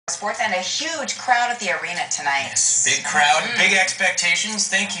sports and a huge crowd at the arena tonight. Yes, big crowd, big expectations.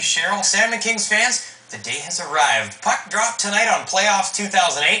 Thank you, Cheryl. Salmon Kings fans, the day has arrived. Puck dropped tonight on Playoffs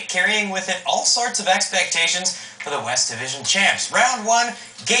 2008, carrying with it all sorts of expectations for the West Division champs. Round 1,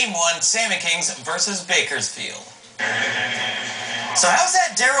 Game 1, Salmon Kings versus Bakersfield. So how's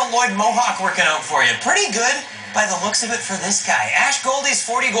that Darryl Lloyd Mohawk working out for you? Pretty good by the looks of it for this guy. Ash Goldie's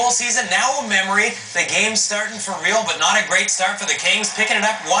 40-goal season now a memory. The game's starting for real, but not a great start for the Kings. Picking it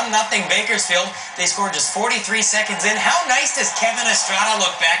up 1-0 Bakersfield. They scored just 43 seconds in. How nice does Kevin Estrada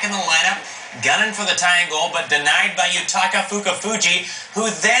look back in the lineup? Gunning for the tying goal, but denied by Yutaka Fukafuji,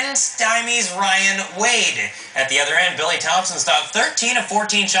 who then stymies Ryan Wade. At the other end, Billy Thompson stopped 13 of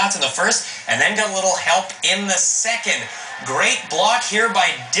 14 shots in the first, and then got a little help in the second. Great block here by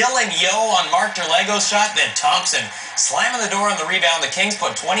Dylan Yo on Mark Derlego's shot, then Thompson slamming the door on the rebound. The Kings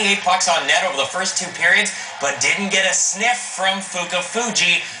put 28 pucks on net over the first 2 periods, but didn't get a sniff from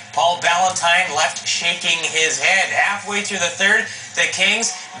Fukafuji. Paul Valentine left shaking his head. Halfway through the third, the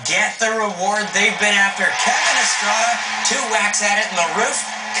Kings get the reward they've been after. Kevin Estrada, 2 whacks at it, and the roof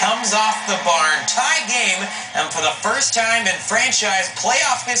comes off the barn. Tie game, and for the first time in franchise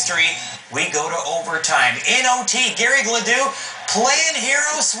playoff history, we go to overtime. In OT, Gary Gladue playing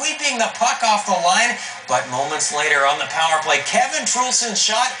hero, sweeping the puck off the line, but moments later on the power play, Kevin Trulson's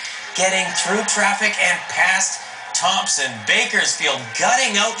shot getting through traffic and past Thompson. Bakersfield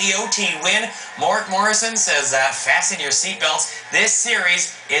gutting out the OT win. Mort Morrison says, fasten your seatbelts. This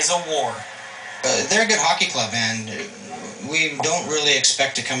series is a war. They're a good hockey club, and we don't really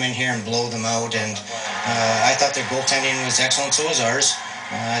expect to come in here and blow them out. And I thought their goaltending was excellent, so was ours.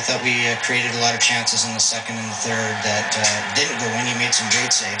 I thought we created a lot of chances in the second and the third that didn't go in. He made some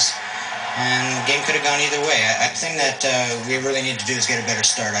great saves. And the game could have gone either way. I think that we really need to do is get a better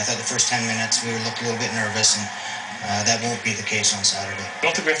start. I thought the first 10 minutes we looked a little bit nervous, and that won't be the case on Saturday. I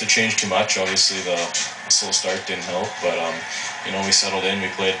don't think we have to change too much. Obviously, the slow start didn't help, but we settled in.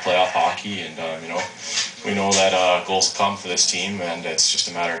 We played playoff hockey, and we know that goals come for this team, and it's just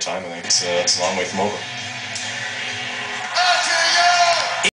a matter of time. I think it's a long way from over.